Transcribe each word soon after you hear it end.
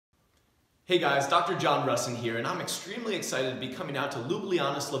Hey guys, Dr. John Rusin here, and I'm extremely excited to be coming out to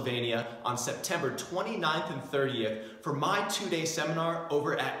Ljubljana, Slovenia on September 29th and 30th for my two-day seminar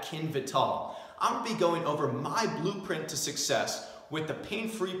over at KinVital. I'm going to be going over my blueprint to success with the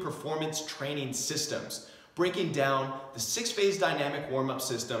pain-free performance training systems, breaking down the 6-phase dynamic warm-up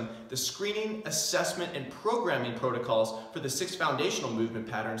system, the screening, assessment, and programming protocols for the 6 foundational movement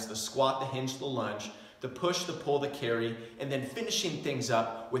patterns, the squat, the hinge, the lunge, the push, the pull, the carry, and then finishing things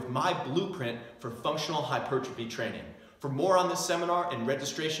up with my blueprint for functional hypertrophy training. For more on this seminar and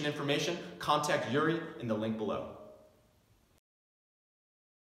registration information, contact Yuri in the link below.